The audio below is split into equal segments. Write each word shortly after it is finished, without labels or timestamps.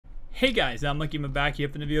Hey guys, I'm Lucky. I'm back here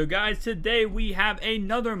for the video. Guys, today we have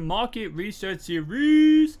another market research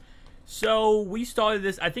series. So we started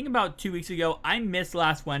this, I think, about 2 weeks ago. I missed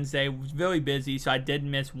last Wednesday. Was really busy, so I did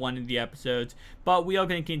miss one of the episodes. But we are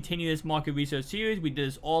going to continue this market research series. We did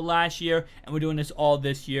this all last year, and we're doing this all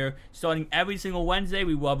this year. Starting every single Wednesday,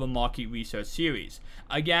 we will have a market research series.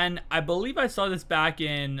 Again, I believe I saw this back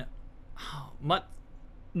in MUT.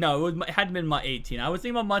 No, it had to been MUT 18. I was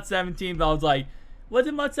thinking about MUT 17, but I was like, was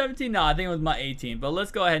it MUT 17? No, I think it was MUT 18. But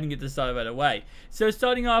let's go ahead and get this started right away. So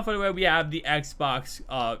starting off right away, we have the Xbox,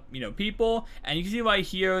 people, and you can see right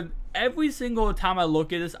here. Every single time I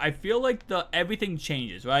look at this, I feel like everything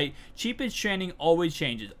changes, right? Cheapest training always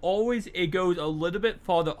changes. Always it goes a little bit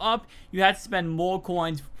farther up. You have to spend more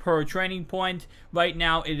coins per training point. Right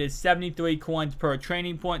now, it is 73 coins per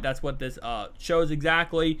training point. That's what this shows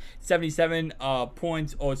exactly. 77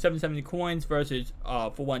 points or 770 coins versus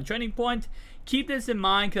for one training point. Keep this in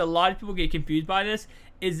mind because a lot of people get confused by this.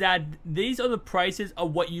 Is that these are the prices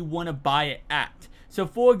of what you want to buy it at. So,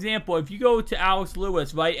 for example, if you go to Alex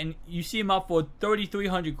Lewis, right, and you see him up for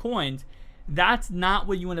 3,300 coins, that's not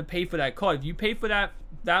what you want to pay for that card. If you pay for that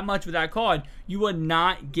much for that card, you are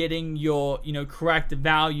not getting your, correct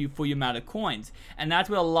value for your amount of coins. And that's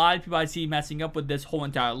what a lot of people I see messing up with this whole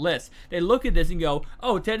entire list. They look at this and go,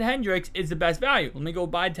 oh, Ted Hendricks is the best value. Let me go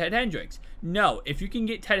buy Ted Hendricks. No, if you can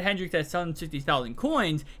get Ted Hendricks at 760,000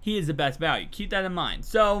 coins, he is the best value. Keep that in mind.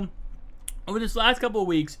 So, over this last couple of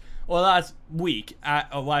weeks, or last week,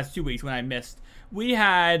 or last 2 weeks when I missed, we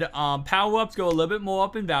had power-ups go a little bit more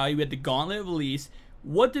up in value. We had the Gauntlet release.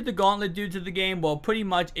 What did the Gauntlet do to the game? Well, pretty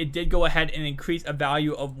much it did go ahead and increase a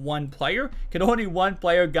value of one player. Because only one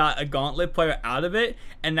player got a Gauntlet player out of it,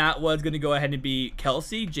 and that was going to go ahead and be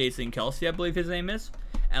Kelsey, Jason Kelsey, I believe his name is.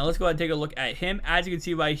 And let's go ahead and take a look at him. As you can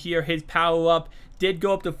see right here, his power-up did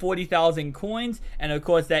go up to 40,000 coins, and of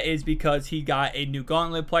course that is because he got a new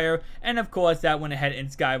Gauntlet player, and of course that went ahead and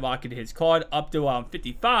skyrocketed his card up to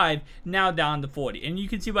 55, now down to 40. And you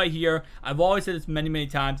can see right here, I've always said this many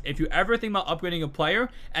times, if you ever think about upgrading a player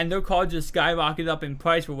and their card just skyrocketed up in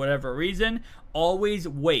price for whatever reason, always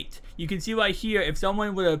wait. You can see right here, if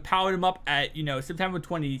someone would have powered him up at, September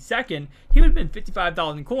 22nd, he would have been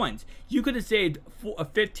 55,000 coins. You could have saved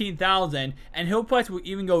 15,000, and his price will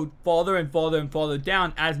even go farther and farther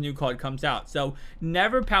down as a new card comes out. So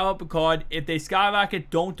never power up a card. If they skyrocket,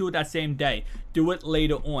 don't do it that same day. Do it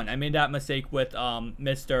later on. I made that mistake with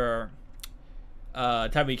Mr.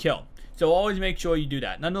 Tyreek Hill. So always make sure you do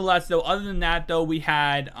that. Nonetheless, though, other than that, though, we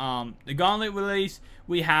had the Gauntlet release.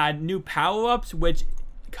 We had new power-ups, which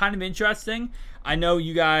kind of interesting. I know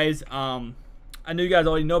you guys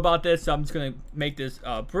already know about this, so I'm just gonna make this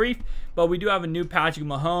brief. But we do have a new Patrick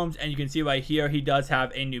Mahomes, and you can see right here he does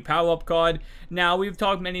have a new power-up card. Now we've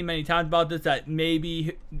talked many times about this, that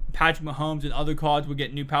maybe Patrick Mahomes and other cards will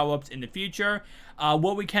get new power-ups in the future.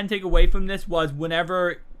 What we can take away from this was when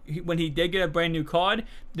he did get a brand new card,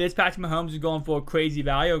 this Patrick Mahomes is going for a crazy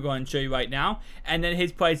value. I'll go and show you right now. And then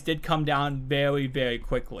his price did come down very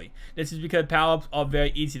quickly. This is because power-ups are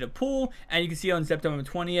very easy to pull. And you can see on September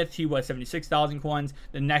 20th, he was 76,000 coins.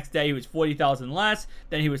 The next day, he was 40,000 less.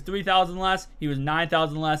 Then he was 3,000 less. He was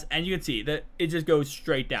 9,000 less. And you can see that it just goes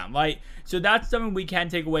straight down, right? So that's something we can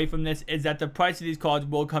take away from this, is that the price of these cards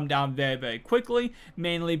will come down very quickly.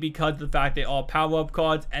 Mainly because of the fact they are power-up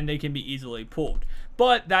cards and they can be easily pulled.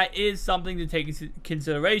 But that is something to take into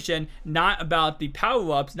consideration, not about the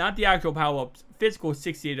power-ups, not the actual power-ups, physical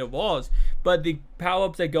 68 overalls, but the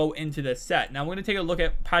power-ups that go into the set. Now, we're going to take a look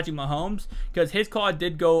at Patrick Mahomes, because his card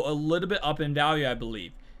did go a little bit up in value, I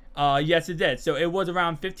believe. Yes, it did. So it was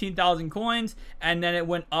around 15,000 coins, and then it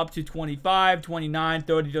went up to 25, 29,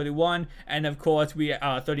 30, 31, and of course we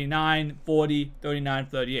 39, 40, 39,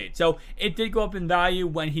 38. So it did go up in value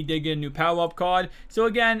when he did get a new power-up card. So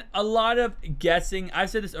again, a lot of guessing. I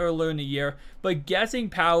said this earlier in the year, but guessing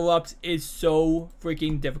power-ups is so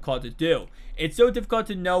freaking difficult to do. It's so difficult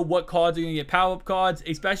to know what cards are going to get power-up cards,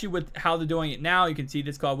 especially with how they're doing it now. You can see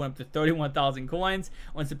this card went up to 31,000 coins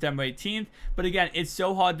on September 18th. But again, it's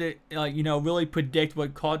so hard to, really predict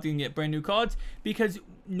what cards are going to get brand new cards, because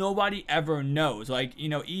nobody ever knows. Like,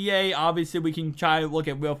 EA, obviously we can try to look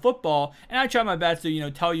at real football, and I try my best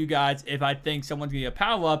to, tell you guys if I think someone's going to get a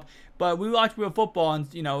power-up. But we watch real football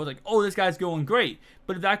and, it was like, oh, this guy's going great.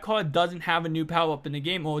 But if that card doesn't have a new power-up in the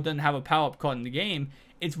game, or it doesn't have a power-up card in the game,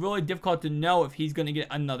 it's really difficult to know if he's going to get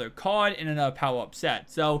another card in another power-up set.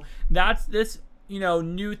 So that's this,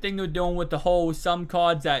 new thing they're doing with the whole some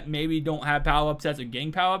cards that maybe don't have power-up sets or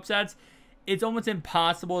getting power-up sets. It's almost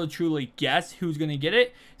impossible to truly guess who's going to get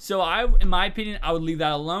it. So in my opinion, I would leave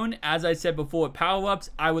that alone. As I said before, with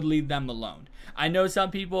power-ups, I would leave them alone. I know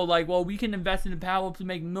some people are like, well, we can invest in the power up to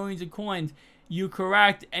make millions of coins. You're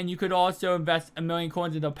correct, and you could also invest 1 million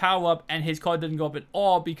coins into power up, and his card doesn't go up at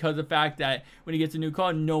all because of the fact that when he gets a new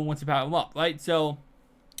card, no one wants to power him up, right? So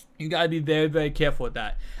you gotta be very, very careful with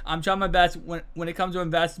that. I'm trying my best when it comes to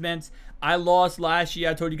investments. I lost last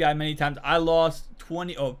year. I told you guys many times. I lost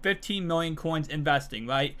 15 million coins investing,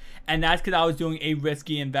 right? And that's because I was doing a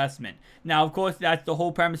risky investment. Now, of course, that's the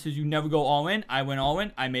whole premise is you never go all in. I went all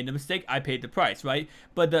in. I made the mistake. I paid the price, right?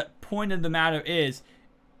 But the point of the matter is,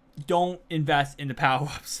 don't invest in the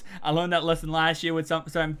power-ups. I learned that lesson last year with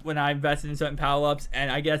when I invested in certain power-ups,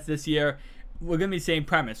 and I guess this year we're going to be the same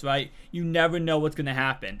premise, right? You never know what's going to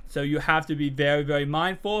happen. So you have to be very, very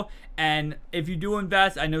mindful. And if you do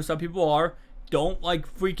invest, I know some people are, don't like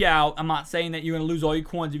freak out. I'm not saying that you're going to lose all your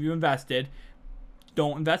coins if you invested.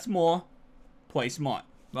 Don't invest more. Play smart.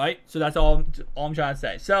 Right? So that's all I'm trying to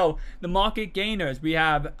say. So the market gainers, we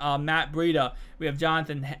have Matt Breida, we have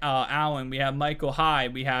Jonathan Allen, we have Michael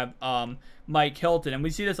Hyde, we have Mike Hilton, and we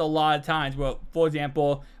see this a lot of times where, for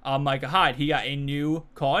example, Michael Hyde, he got a new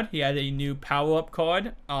card, he had a new power-up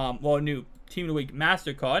card, well, a new Team of the Week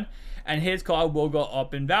Master card, and his card will go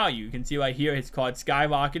up in value. You can see right here his card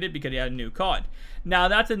skyrocketed because he had a new card. Now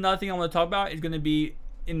that's another thing I want to talk about is going to be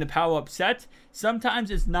in the power-up set.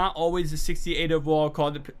 Sometimes it's not always a 68 overall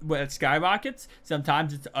card that skyrockets.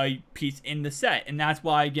 Sometimes it's a piece in the set, and that's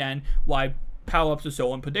why, again, why power-ups are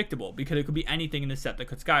so unpredictable, because it could be anything in the set that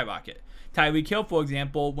could skyrocket. Tyreek Hill, for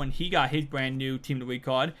example, when he got his brand new Team of the Week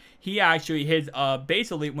card, he actually, his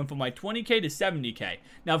base elite went from like 20k to 70k.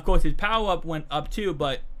 Now, of course, his power-up went up too,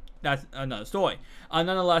 but that's another story.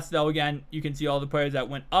 Nonetheless, though, again, you can see all the players that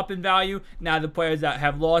went up in value. Now, the players that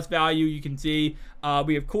have lost value, you can see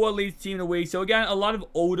we have KOOL Elites Team of the Week. So, again, a lot of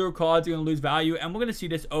older cards are going to lose value, and we're going to see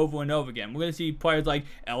this over and over again. We're going to see players like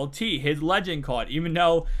LT, his Legend card. Even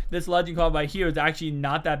though this Legend card right here is actually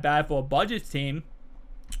not that bad for a budget team,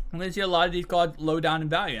 I'm going to see a lot of these cards low down in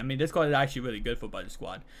value. I mean, this card is actually really good for budget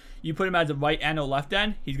squad. You put him as a right end or left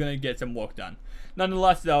end, he's going to get some work done.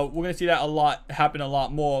 Nonetheless, though, we're going to see that happen a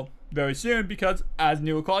lot more very soon, because as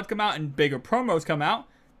newer cards come out and bigger promos come out,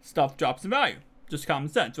 stuff drops in value. Just common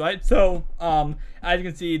sense, right? So, as you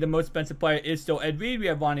can see, the most expensive player is still Ed Reed. We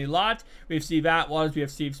have Ronnie Lott, we have Steve Atwater, we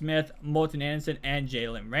have Steve Smith, Morton Anderson, and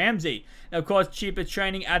Jalen Ramsey. Now, of course, cheapest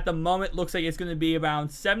training at the moment looks like it's going to be around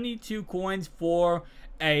 72 coins for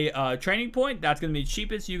a training point. That's going to be the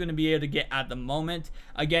cheapest you're going to be able to get at the moment.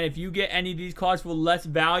 Again, if you get any of these cards for less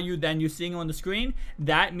value than you're seeing on the screen,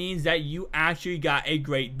 that means that you actually got a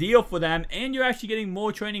great deal for them, and you're actually getting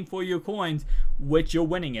more training for your coins, which you're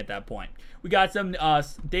winning at that point. We got some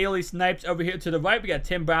daily snipes over here to the right. We got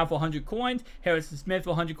Tim Brown for 100 coins, Harrison Smith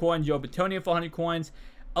for 100 coins, Joe Batonia for 100 coins.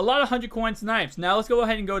 A lot of 100 coin snipes. Now let's go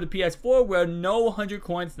ahead and go to PS4, where no 100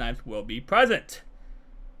 coin snipes will be present.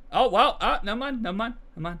 Oh, well, never mind.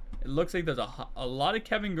 It looks like there's a lot of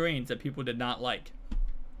Kevin Greens that people did not like.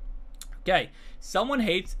 Okay, someone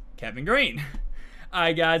hates Kevin Green.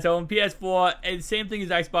 Alright, guys, so on PS4, it's the same thing as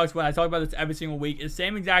Xbox One. I talk about this every single week. It's the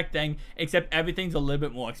same exact thing, except everything's a little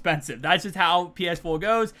bit more expensive. That's just how PS4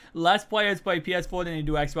 goes. Less players play PS4 than they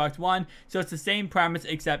do Xbox One, so it's the same premise,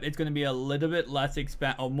 except it's going to be a little bit less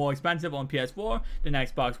more expensive on PS4 than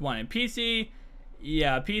Xbox One. And PC,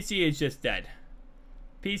 yeah, PC is just dead.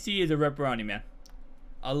 PC is a ripperoni, man.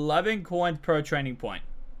 11 coins per training point.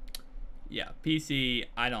 Yeah, PC,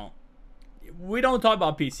 we don't talk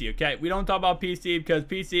about PC, okay? We don't talk about PC because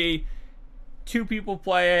PC, 2 people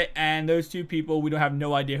play it, and those 2 people, we don't have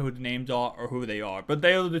no idea who the names are or who they are. But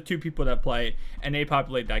they are the 2 people that play it, and they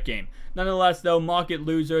populate that game. Nonetheless, though, market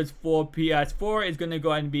losers for PS4 is going to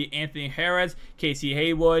go ahead and be Anthony Harris, Casey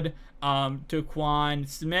Haywood, Taquan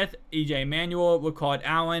Smith, EJ Manuel, Ricard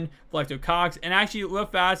Allen, Fletcher Cox, and actually real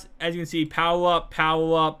fast, as you can see, power up,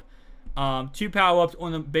 2 power-ups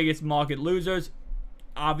on the biggest market losers.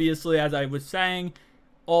 Obviously, as I was saying,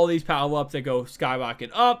 all these power-ups that go skyrocket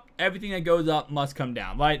up, everything that goes up must come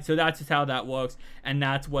down, right? So that's just how that works, and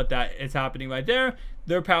that's what that is happening right there.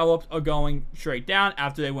 Their power-ups are going straight down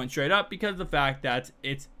after they went straight up because of the fact that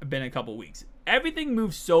it's been a couple weeks. Everything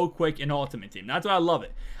moves so quick in Ultimate Team. That's why I love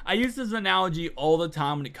it. I use this analogy all the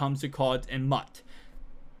time when it comes to cards and MUT.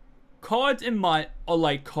 Cards and MUT are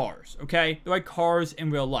like cars, okay? They're like cars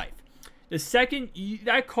in real life. The second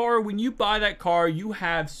that car, when you buy that car, you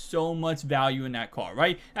have so much value in that car,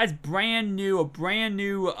 right? That's brand new,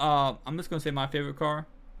 I'm just going to say my favorite car,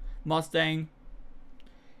 Mustang.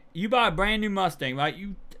 You buy a brand new Mustang, right?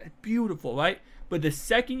 Beautiful, right? But the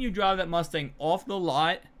second you drive that Mustang off the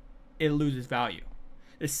lot, it loses value.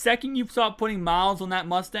 The second you start putting miles on that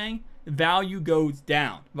Mustang, the value goes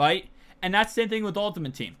down, right? And that's the same thing with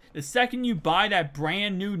Ultimate Team. The second you buy that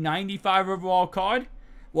brand new 95 overall card,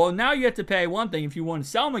 well, now you have to pay one thing. If you want to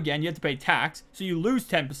sell them again, you have to pay tax. So you lose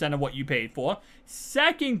 10% of what you paid for.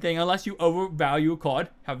 Second thing, unless you overvalue a card,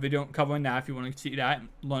 have a video covering that if you want to see that and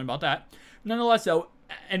learn about that. Nonetheless, so,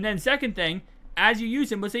 and then second thing, as you use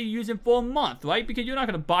them, let's say you use them for a month, right? Because you're not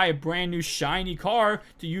going to buy a brand new shiny car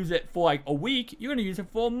to use it for like a week. You're going to use it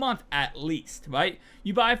for a month at least, right?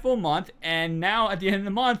 You buy it for a month, and now at the end of the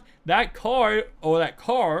month, that card or that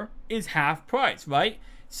car is half price, right?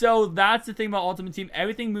 So that's the thing about Ultimate Team.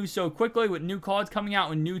 Everything moves so quickly with new cards coming out,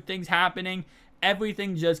 with new things happening.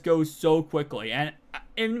 Everything just goes so quickly. And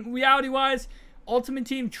in reality-wise, Ultimate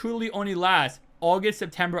Team truly only lasts August,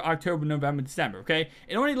 September, October, November, December, okay?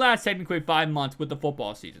 It only lasts technically 5 months with the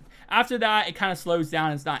football season. After that, it kind of slows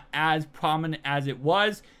down. It's not as prominent as it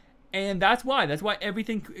was. And that's why. That's why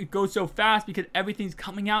everything goes so fast, because everything's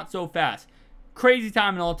coming out so fast. Crazy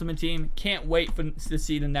time in Ultimate Team. Can't wait to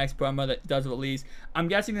see the next promo that does release. I'm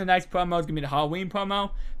guessing the next promo is going to be the Halloween promo.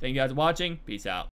 Thank you guys for watching. Peace out.